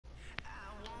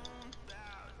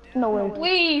No way.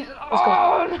 Please. Let's go.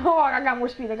 Oh no, I got more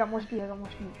speed. I got more speed.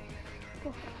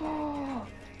 The fuck?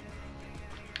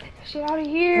 Get the shit out of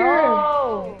here.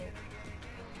 No.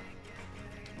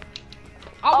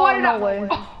 I wanted no to. way.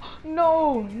 Oh,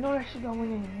 no, that shit don't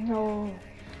went in. No.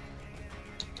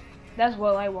 That's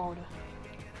what I wanted.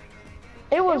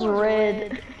 It was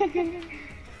red.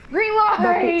 Green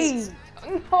light.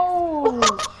 No.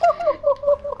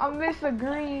 I missed the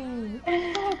green.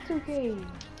 Fuck 2K.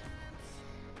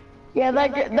 Yeah,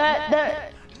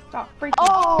 that. Stop freaking.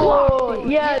 Oh,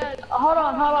 yeah. Hold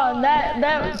on.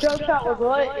 That jump shot was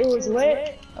wet. It was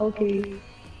wet. Okay.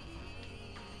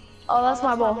 Oh, that's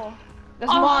my ball.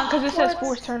 That's mine because it says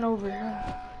forced turnover.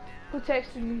 Who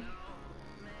texted me?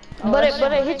 But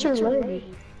it hit your leg.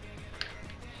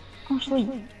 I'm asleep.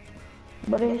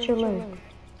 But it hit your leg.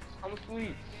 I'm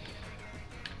asleep.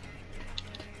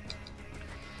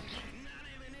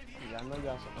 Yeah, I know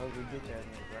y'all some ugly bitch ass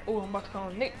niggas, right? Oh, I'm about to call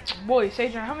him Nick. Boy,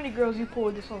 Sadrian, how many girls you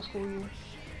pulled this whole school year?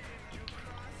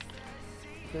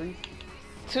 3.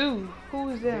 2. Who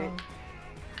was that?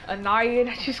 Anaya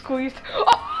that you school used to.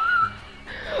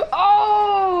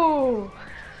 Oh!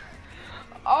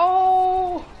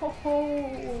 Oh!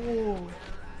 Oh!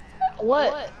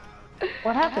 What?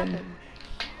 What happened?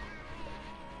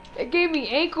 It gave me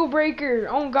ankle breaker.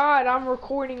 Oh God, I'm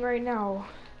recording right now.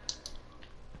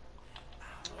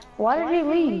 Why did he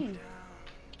leave?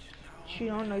 She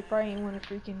don't know. He probably ain't want to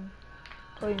freaking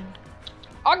play me.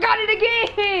 I got it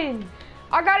again!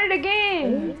 I got it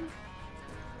again!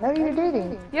 No, you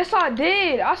didn't. Yes, I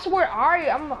did. I swear.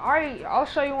 I'll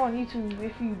show you on YouTube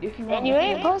if you want. And you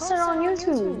ain't posted on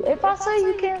YouTube. If I say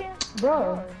you can't,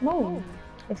 bro, no.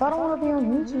 If I don't want to be on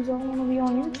YouTube, I don't want to be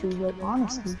on YouTube. Like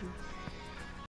honestly.